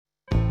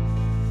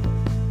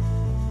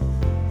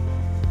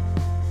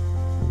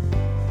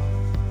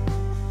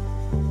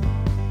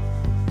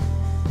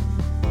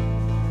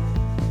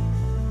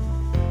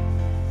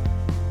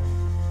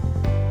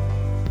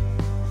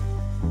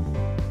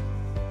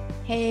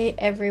Hey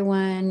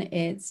everyone,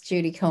 it's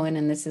Judy Cohen,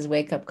 and this is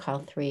Wake Up Call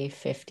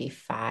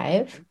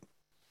 355.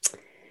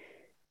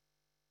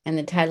 And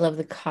the title of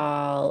the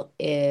call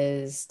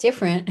is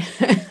different.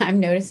 I'm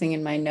noticing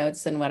in my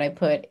notes than what I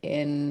put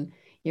in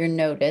your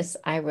notice.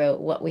 I wrote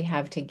what we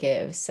have to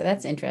give. So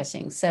that's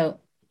interesting. So,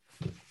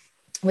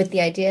 with the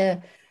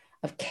idea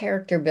of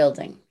character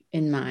building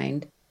in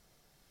mind,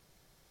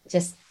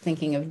 just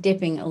thinking of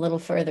dipping a little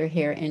further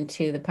here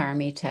into the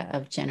paramita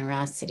of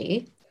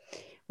generosity,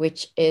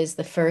 which is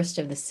the first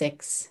of the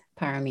six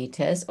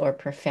paramitas or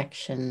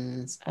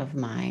perfections of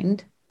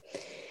mind.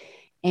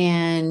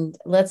 And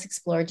let's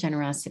explore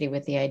generosity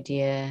with the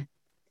idea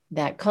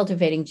that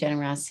cultivating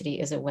generosity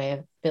is a way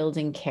of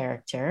building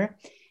character.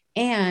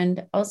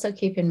 And also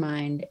keep in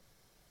mind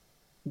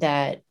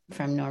that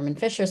from Norman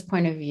Fisher's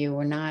point of view,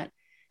 we're not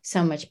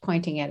so much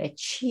pointing at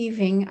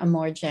achieving a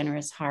more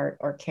generous heart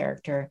or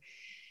character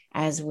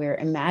as we're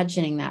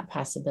imagining that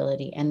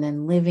possibility and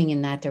then living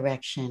in that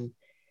direction,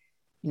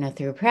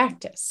 through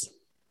practice.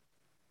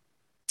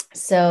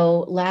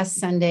 So last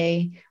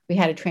Sunday, we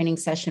had a training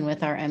session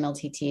with our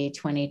MLTT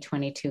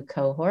 2022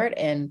 cohort,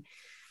 and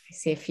I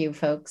see a few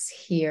folks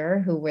here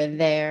who were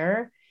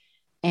there.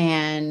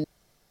 And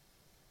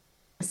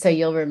so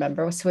you'll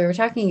remember, so we were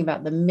talking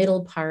about the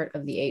middle part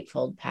of the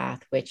Eightfold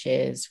Path, which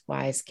is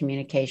wise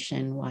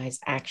communication, wise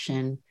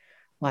action,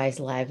 wise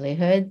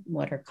livelihood,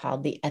 what are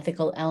called the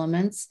ethical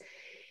elements.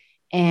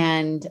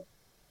 And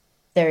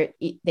they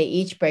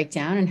each break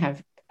down and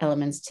have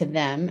elements to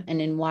them.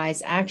 And in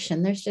wise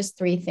action, there's just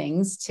three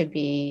things to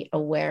be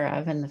aware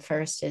of. And the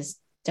first is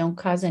don't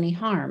cause any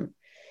harm.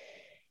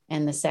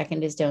 And the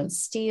second is don't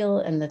steal.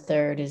 And the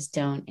third is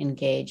don't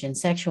engage in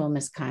sexual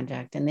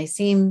misconduct. And they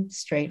seem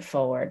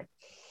straightforward.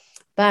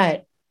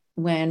 But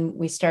when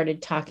we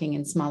started talking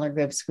in smaller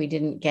groups, we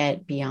didn't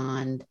get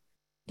beyond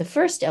the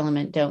first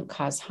element, don't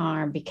cause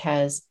harm,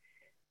 because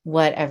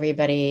what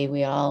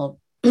we all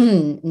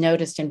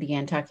noticed and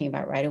began talking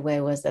about right away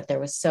was that there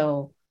was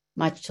so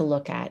much to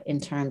look at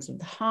in terms of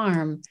the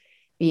harm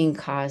being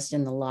caused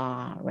in the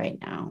law right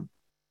now.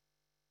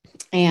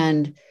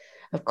 And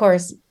of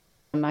course,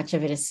 much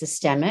of it is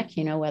systemic,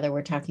 whether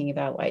we're talking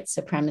about white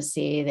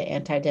supremacy, the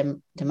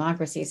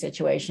anti-democracy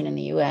situation in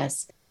the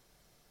US,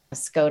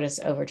 SCOTUS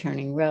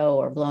overturning Roe,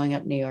 or blowing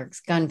up New York's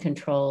gun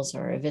controls,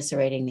 or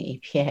eviscerating the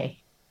EPA.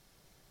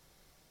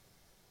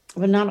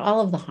 But not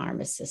all of the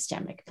harm is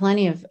systemic.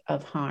 Plenty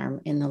of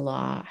harm in the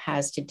law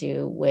has to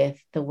do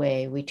with the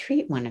way we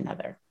treat one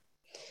another.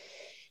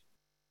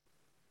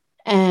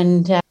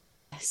 And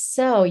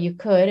so you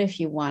could, if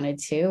you wanted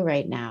to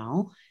right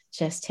now,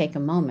 just take a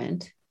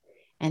moment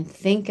and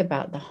think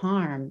about the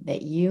harm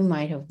that you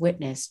might have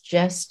witnessed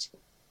just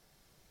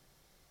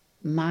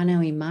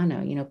mano a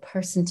mano,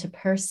 person to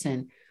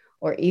person,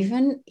 or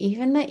even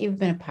that you've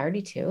been a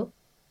party to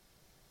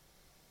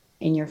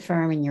in your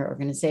firm, in your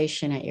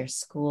organization, at your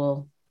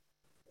school.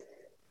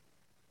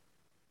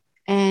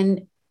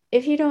 And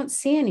if you don't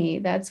see any,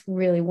 that's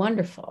really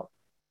wonderful.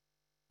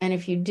 And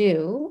if you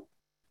do,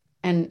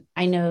 and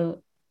I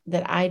know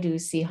that I do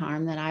see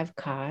harm that I've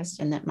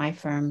caused and that my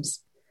firm's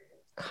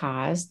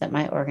caused, that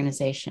my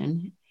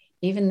organization,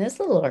 even this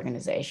little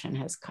organization,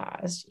 has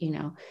caused,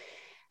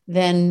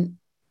 then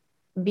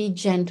be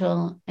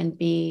gentle and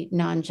be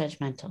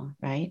non-judgmental,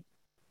 right?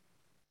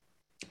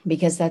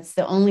 Because that's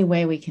the only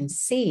way we can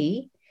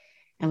see,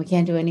 and we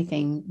can't do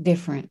anything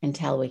different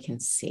until we can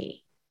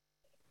see.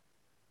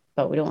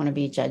 But we don't want to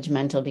be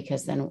judgmental,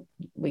 because then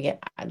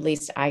at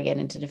least I get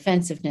into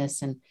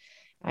defensive-ness, and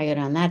I get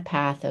on that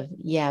path of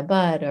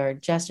but, or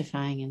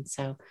justifying. And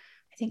so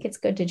I think it's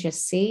good to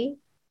just be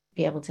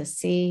able to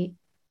see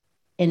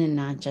in a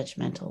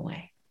non-judgmental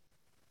way.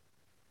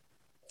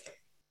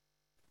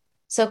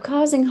 So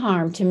causing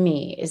harm to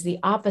me is the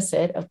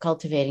opposite of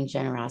cultivating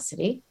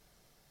generosity,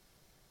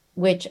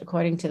 which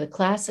according to the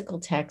classical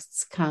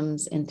texts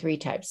comes in three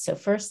types. So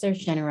first, there's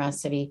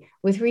generosity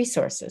with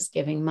resources,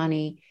 giving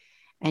money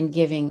and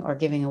giving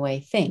away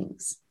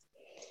things.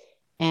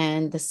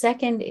 And the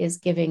second is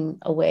giving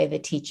away the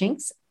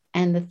teachings.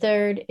 And the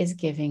third is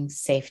giving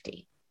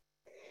safety.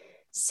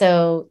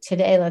 So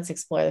today, let's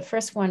explore the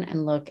first one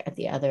and look at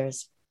the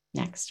others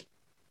next.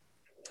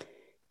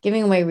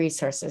 Giving away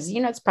resources.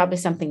 It's probably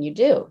something you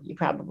do. You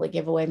probably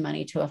give away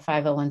money to a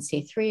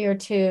 501c3 or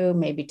two,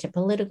 maybe to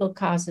political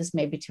causes,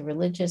 maybe to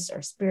religious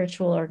or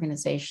spiritual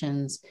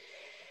organizations.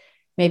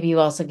 Maybe you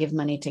also give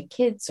money to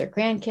kids or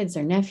grandkids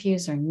or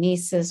nephews or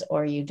nieces,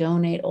 or you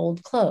donate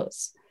old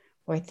clothes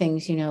or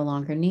things you no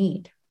longer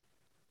need.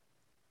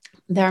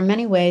 There are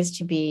many ways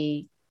to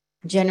be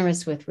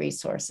generous with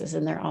resources,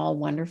 and they're all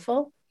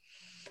wonderful.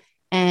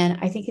 And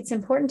I think it's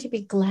important to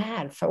be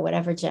glad for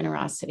whatever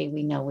generosity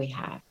we know we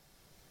have.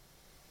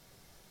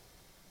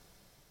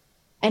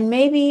 And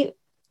maybe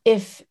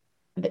if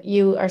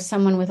you are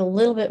someone with a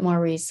little bit more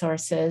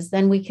resources,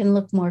 then we can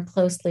look more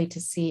closely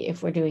to see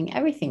if we're doing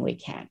everything we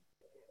can.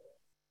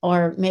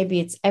 Or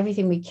maybe it's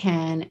everything we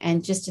can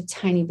and just a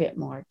tiny bit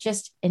more,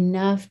 just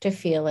enough to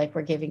feel like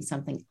we're giving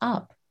something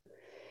up.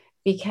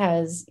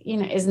 Because,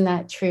 isn't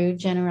that true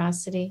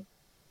generosity?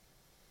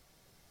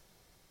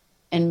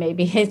 And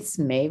maybe it's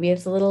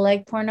a little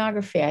like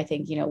pornography. I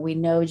think, we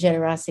know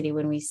generosity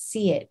when we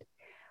see it,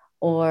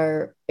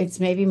 or it's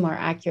maybe more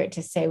accurate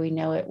to say we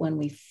know it when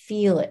we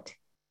feel it.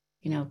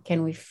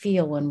 Can we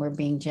feel when we're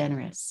being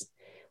generous,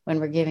 when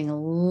we're giving a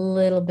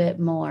little bit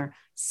more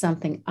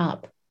something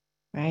up,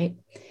 right?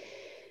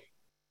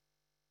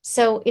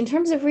 So in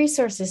terms of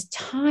resources,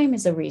 time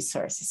is a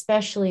resource,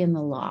 especially in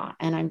the law.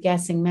 And I'm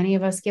guessing many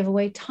of us give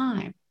away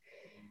time,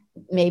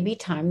 maybe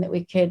time that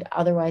we could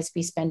otherwise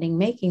be spending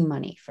making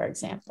money, for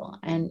example.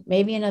 And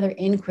maybe another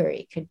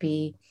inquiry could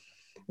be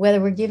whether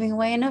we're giving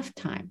away enough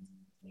time.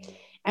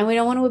 And we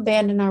don't want to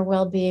abandon our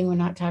well-being. We're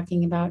not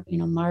talking about,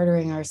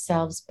 martyring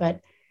ourselves,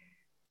 but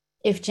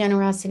if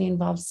generosity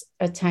involves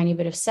a tiny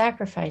bit of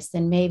sacrifice,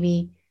 then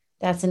maybe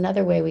that's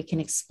another way we can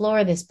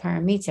explore this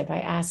paramita by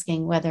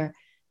asking whether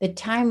the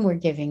time we're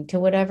giving to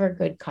whatever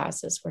good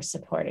causes we're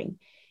supporting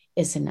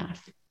is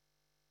enough.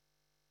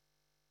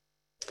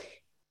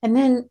 And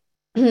then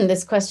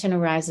this question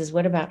arises,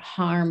 what about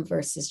harm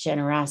versus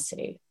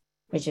generosity,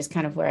 which is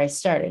kind of where I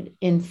started.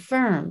 In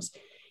firms,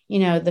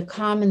 the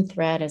common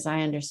thread, as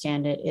I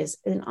understand it, is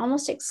an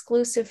almost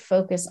exclusive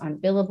focus on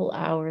billable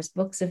hours,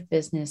 books of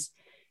business,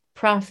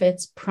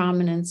 profits,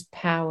 prominence,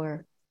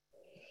 power.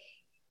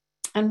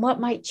 And what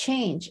might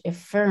change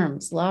if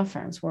law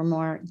firms, were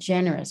more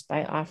generous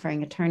by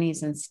offering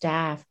attorneys and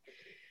staff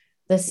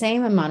the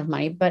same amount of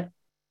money, but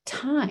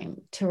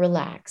time to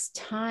relax,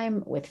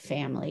 time with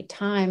family,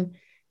 time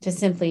to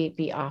simply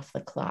be off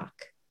the clock,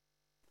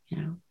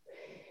 And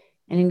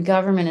in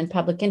government and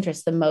public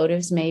interest, the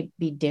motives may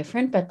be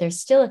different, but there's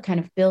still a kind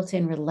of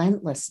built-in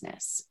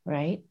relentlessness,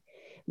 right?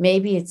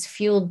 Maybe it's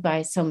fueled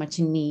by so much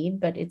need,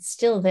 but it's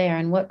still there.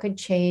 And what could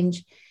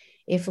change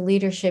if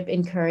leadership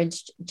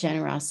encouraged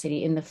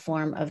generosity in the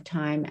form of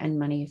time and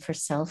money for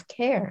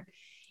self-care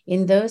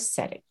in those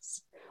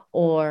settings,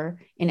 or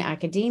in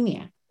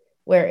academia,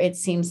 where it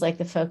seems like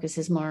the focus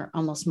is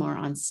almost more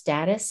on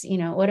status?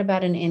 What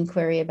about an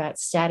inquiry about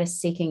status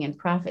seeking and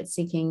profit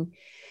seeking,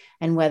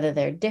 and whether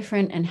they're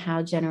different, and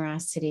how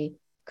generosity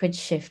could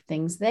shift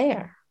things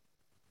there?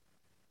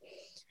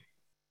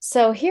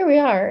 So here we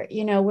are,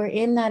 we're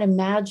in that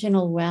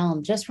imaginal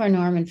realm, just where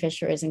Norman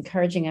Fischer is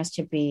encouraging us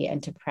to be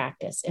and to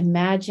practice,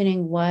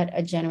 imagining what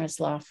a generous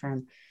law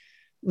firm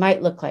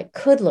might look like,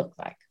 could look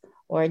like,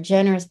 or a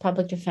generous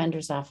public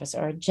defender's office,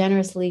 or a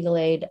generous legal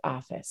aid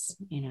office,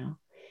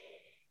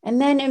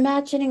 and then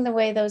imagining the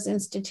way those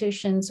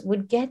institutions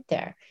would get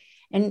there.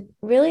 And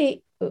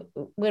really,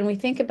 when we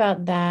think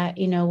about that,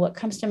 what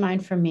comes to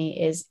mind for me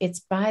is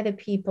it's by the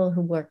people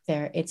who work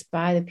there. It's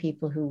by the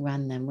people who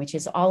run them, which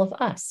is all of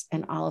us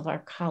and all of our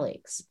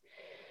colleagues.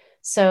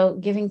 So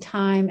giving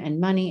time and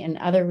money and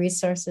other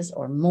resources,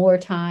 or more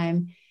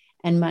time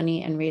and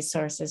money and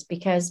resources,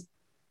 because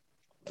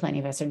plenty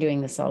of us are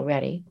doing this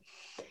already,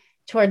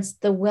 towards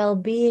the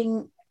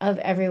well-being of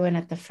everyone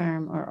at the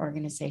firm or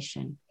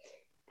organization,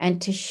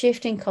 and to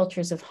shifting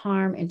cultures of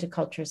harm into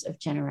cultures of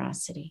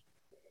generosity.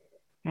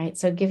 Right?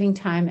 So giving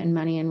time and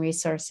money and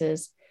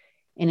resources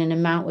in an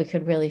amount we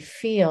could really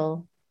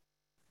feel.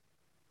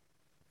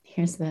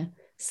 Here's the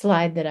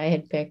slide that I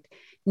had picked.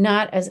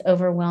 Not as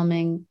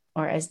overwhelming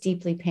or as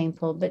deeply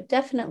painful, but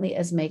definitely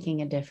as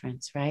making a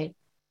difference, right?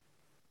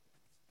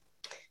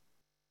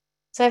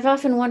 So I've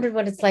often wondered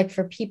what it's like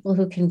for people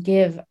who can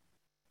give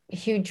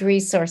huge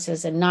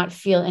resources and not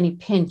feel any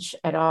pinch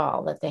at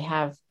all that they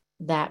have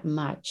that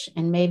much.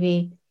 And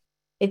maybe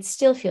it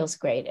still feels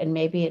great, and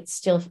maybe it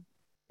still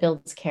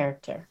builds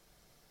character.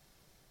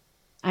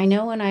 I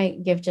know when I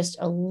give just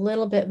a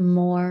little bit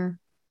more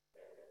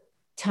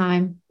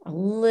time, a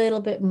little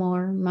bit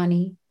more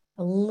money,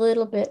 a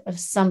little bit of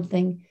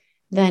something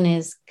than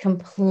is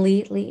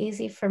completely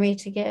easy for me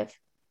to give,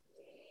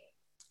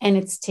 and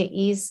it's to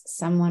ease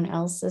someone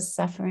else's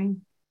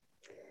suffering,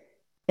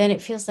 then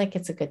it feels like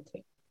it's a good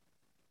thing.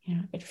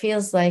 It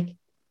feels like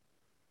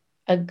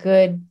a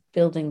good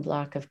building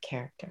block of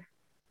character.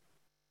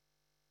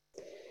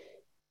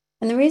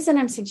 And the reason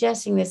I'm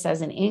suggesting this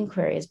as an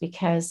inquiry is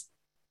because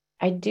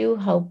I do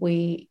hope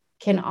we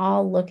can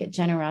all look at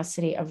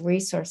generosity of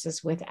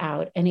resources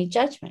without any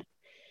judgment.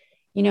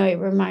 It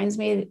reminds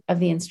me of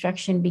the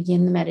instruction,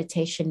 begin the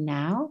meditation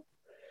now,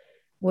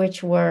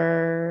 which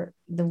were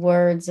the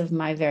words of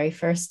my very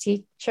first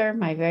teacher,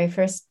 my very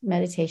first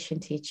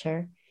meditation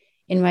teacher,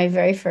 in my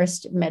very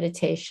first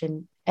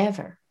meditation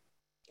ever.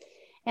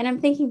 And I'm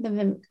thinking of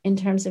them in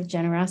terms of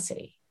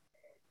generosity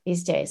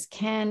these days.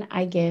 Can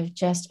I give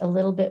just a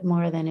little bit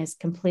more than is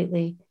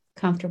completely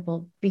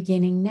comfortable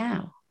beginning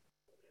now?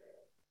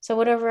 So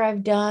whatever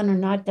I've done or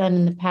not done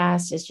in the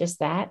past is just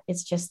that.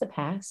 It's just the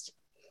past.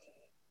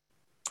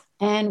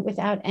 And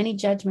without any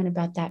judgment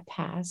about that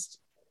past,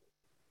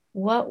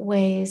 what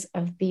ways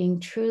of being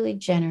truly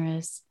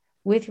generous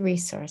with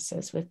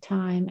resources, with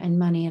time and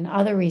money and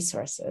other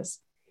resources,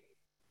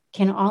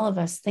 can all of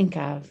us think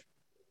of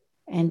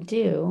and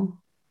do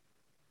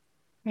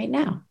right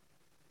now?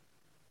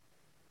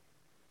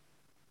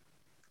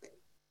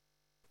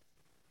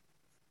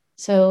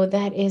 So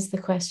that is the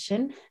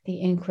question,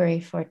 the inquiry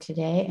for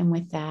today. And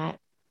with that,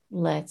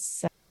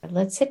 let's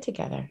let's sit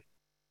together.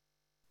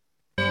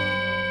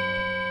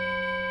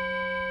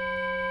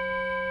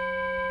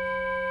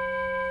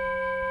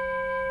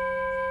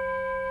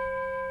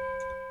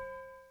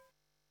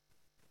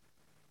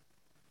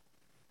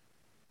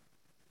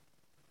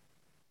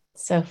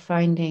 So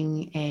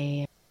finding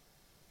a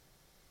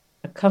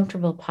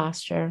comfortable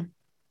posture.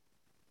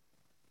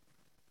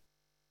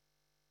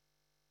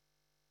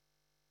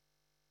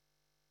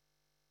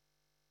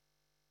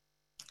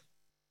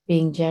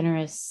 Being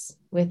generous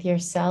with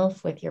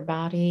yourself, with your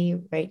body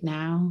right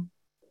now.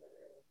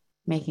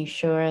 Making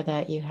sure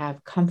that you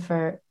have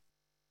comfort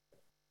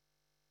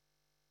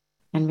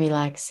and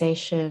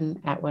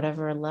relaxation at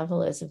whatever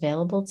level is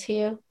available to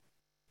you.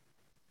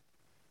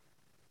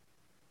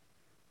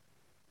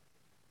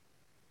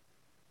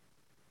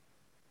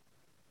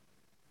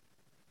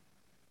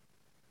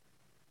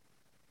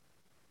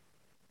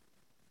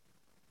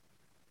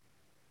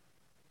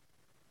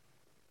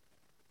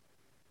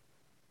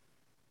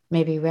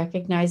 Maybe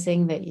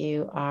recognizing that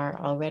you are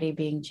already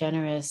being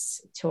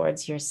generous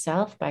towards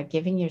yourself by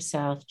giving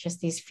yourself just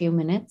these few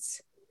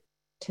minutes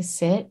to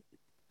sit,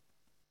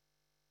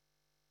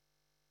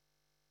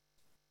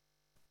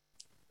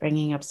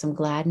 bringing up some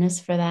gladness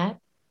for that.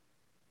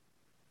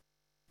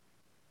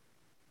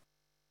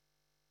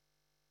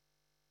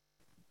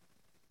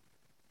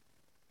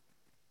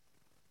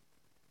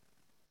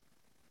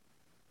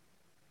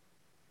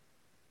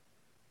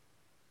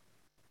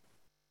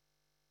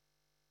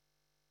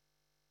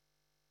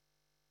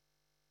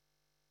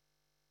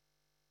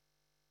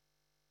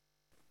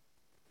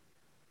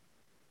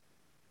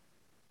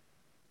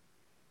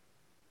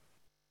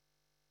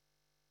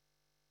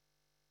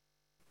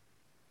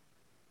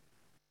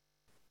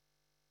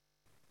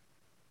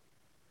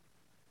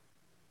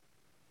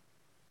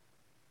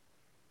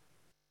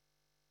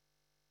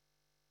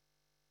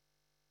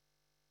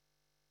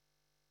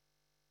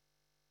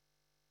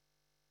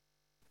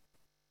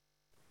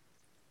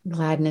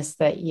 Gladness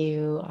that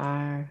you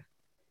are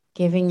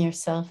giving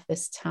yourself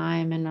this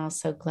time, and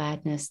also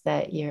gladness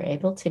that you're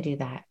able to do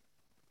that,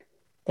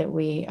 that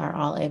we are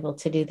all able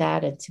to do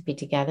that and to be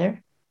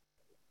together.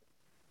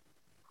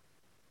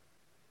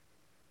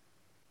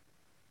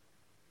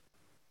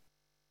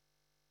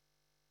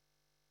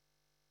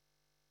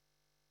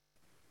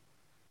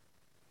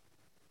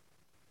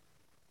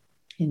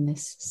 In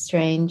this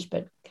strange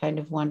but kind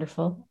of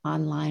wonderful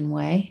online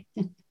way.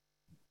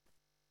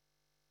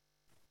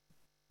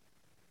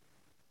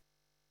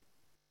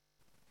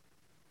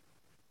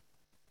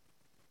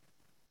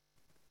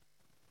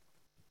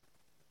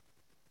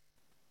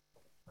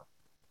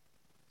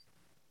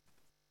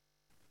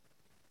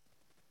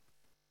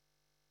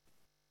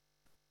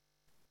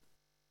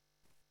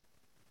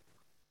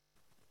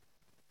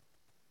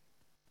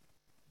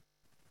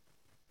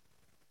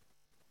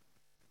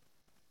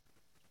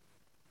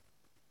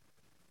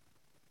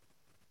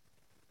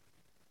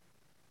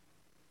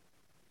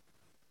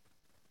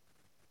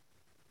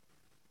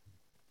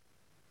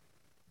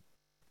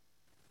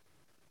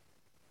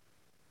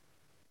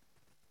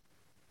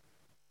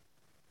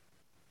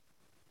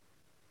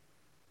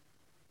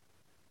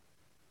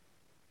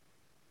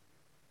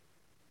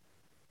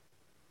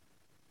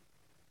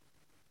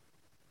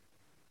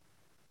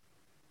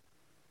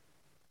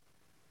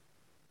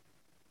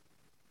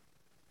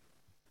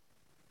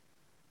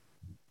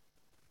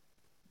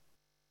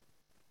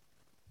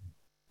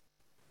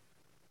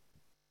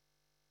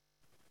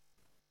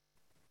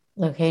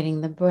 Locating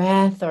the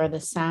breath or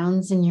the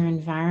sounds in your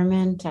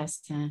environment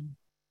as an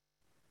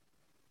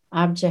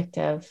object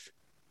of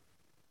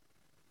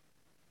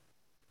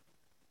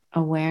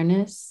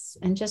awareness,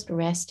 and just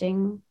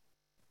resting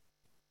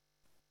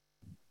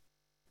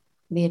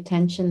the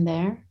attention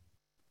there.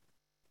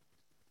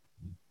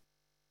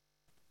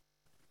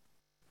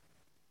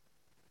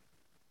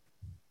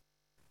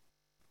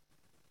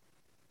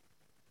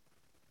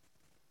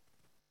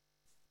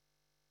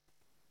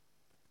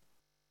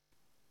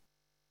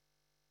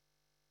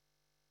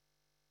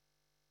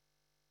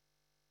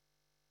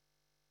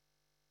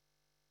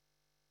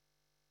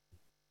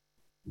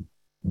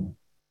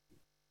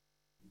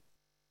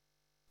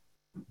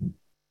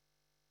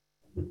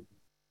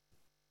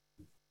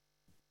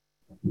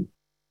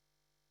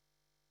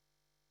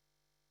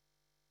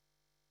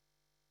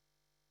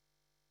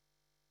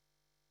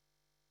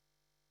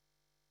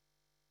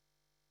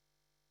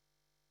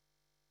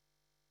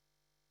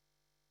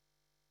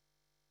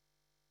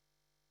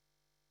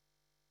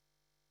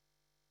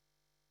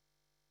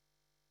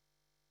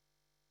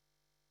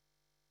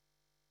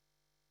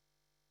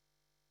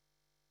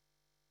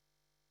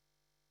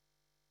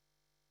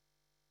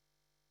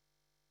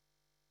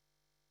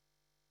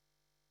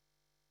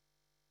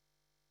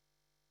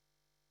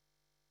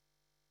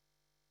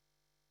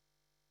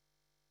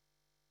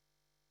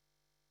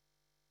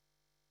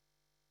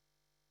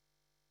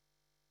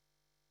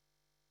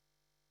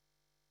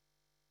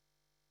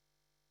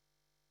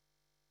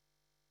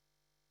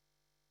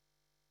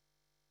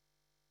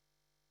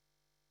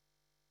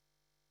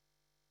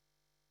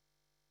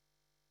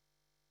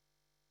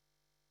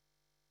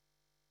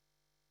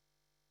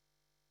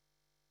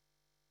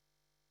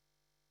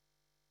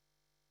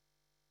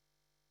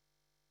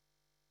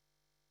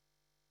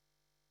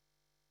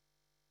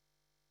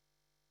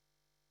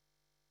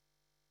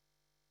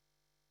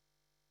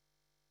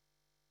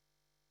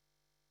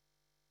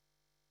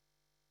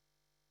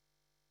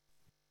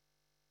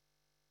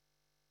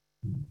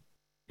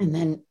 And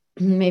then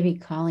maybe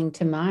calling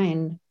to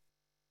mind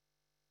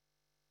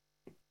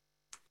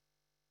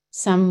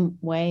some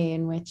way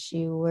in which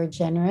you were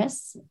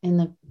generous in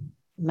the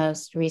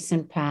most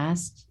recent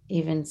past,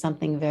 even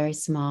something very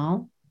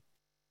small.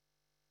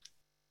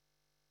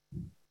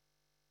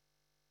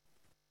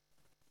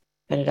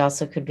 But it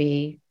also could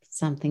be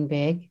something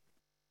big.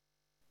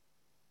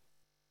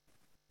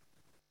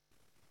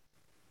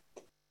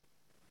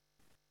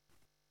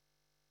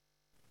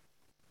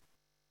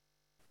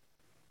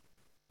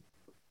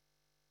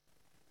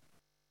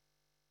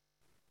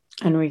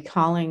 And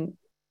recalling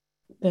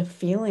the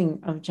feeling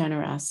of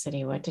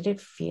generosity. What did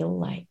it feel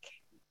like?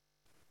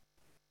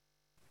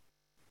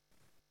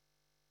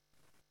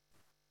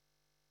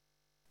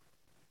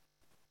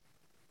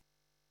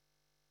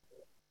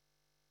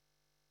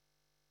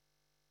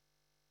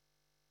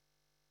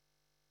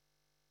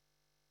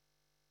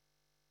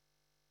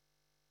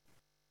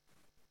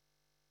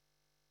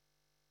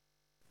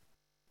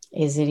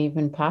 Is it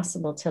even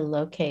possible to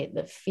locate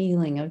the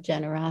feeling of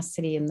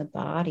generosity in the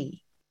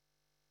body?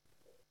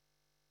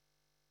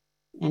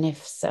 And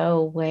if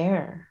so,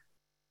 where?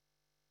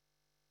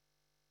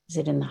 Is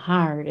it in the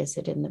heart? Is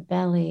it in the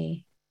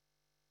belly?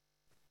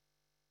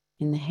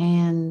 In the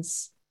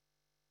hands?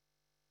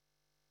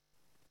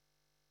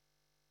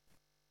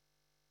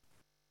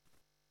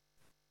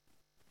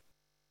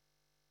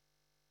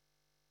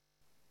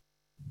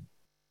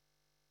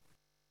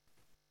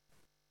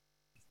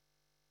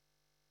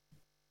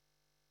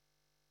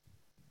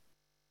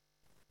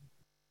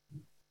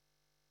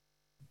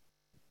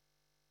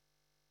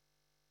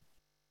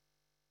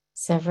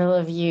 Several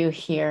of you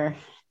here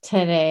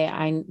today,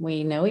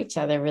 we know each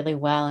other really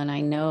well, and I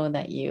know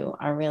that you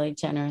are really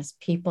generous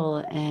people.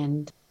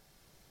 And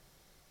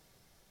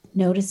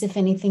notice if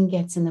anything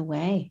gets in the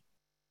way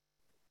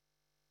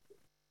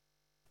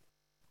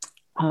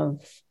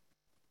of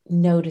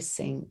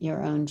noticing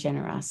your own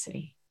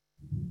generosity.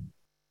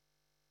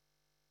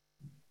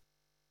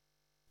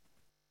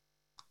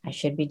 I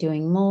should be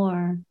doing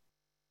more,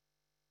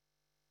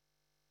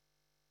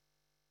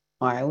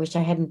 or I wish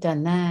I hadn't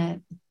done that,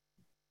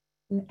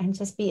 and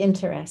just be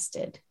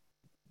interested.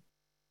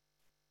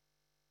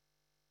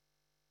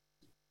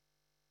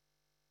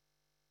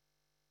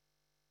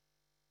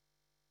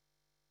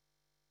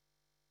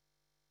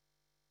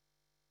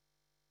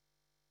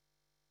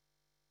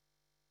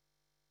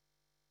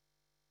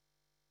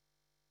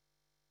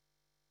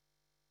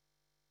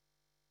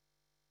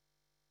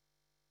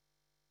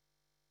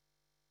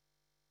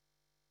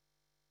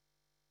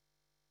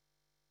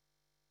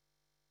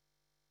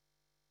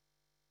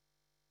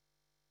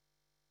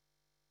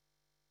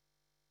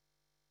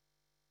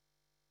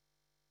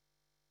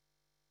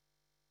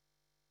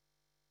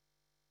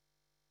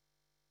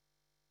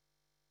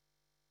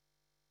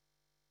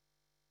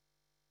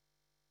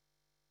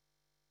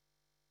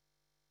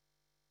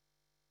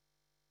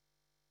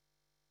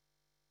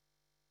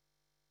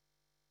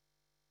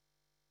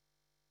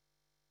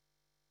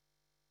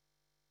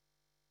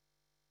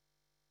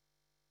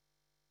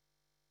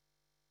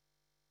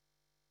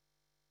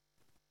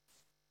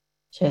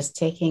 Just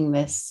taking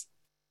this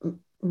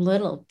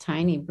little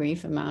tiny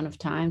brief amount of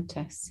time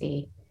to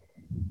see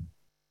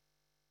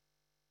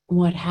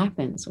what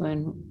happens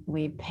when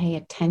we pay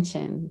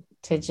attention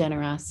to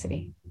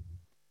generosity,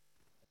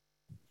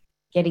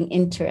 getting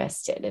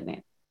interested in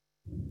it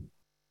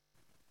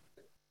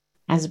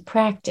as a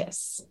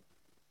practice.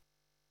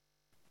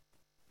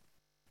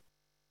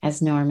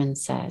 As Norman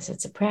says,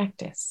 it's a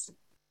practice.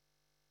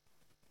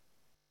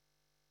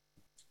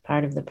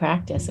 Part of the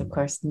practice, of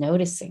course,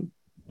 noticing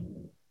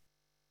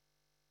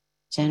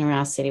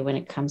generosity when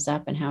it comes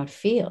up and how it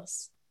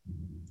feels,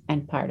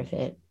 and part of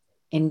it,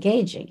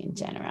 engaging in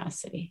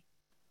generosity.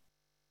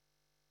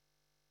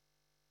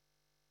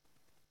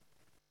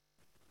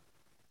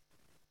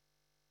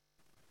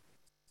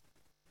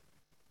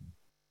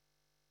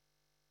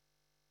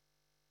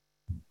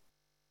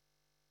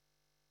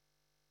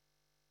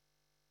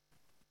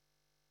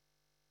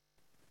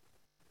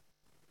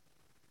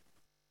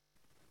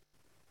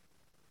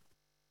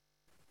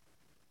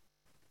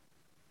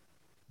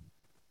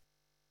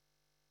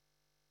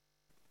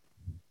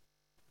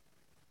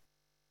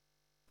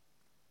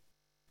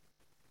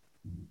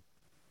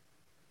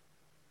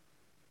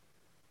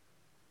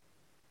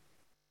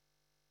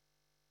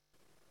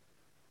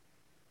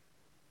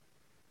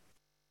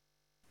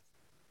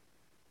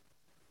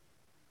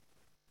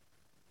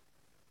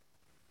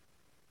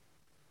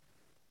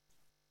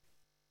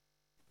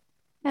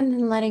 And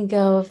then letting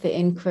go of the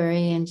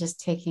inquiry and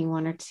just taking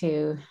one or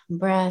two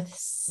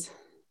breaths,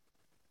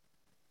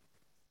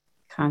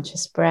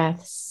 conscious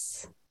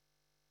breaths,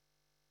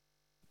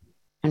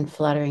 and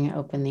fluttering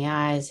open the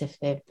eyes if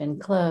they've been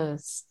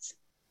closed.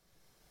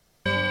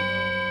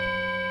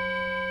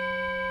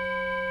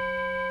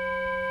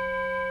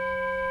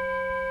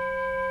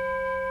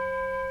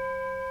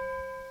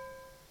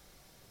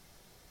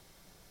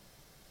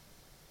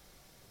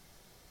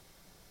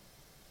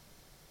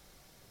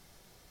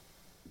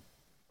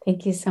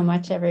 Thank you so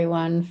much,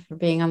 everyone, for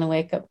being on the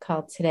wake up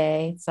call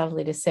today. It's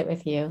lovely to sit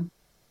with you.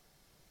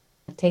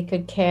 Take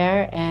good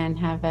care and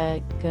have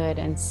a good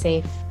and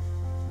safe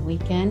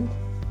weekend.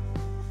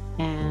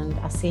 And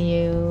I'll see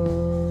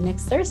you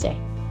next Thursday.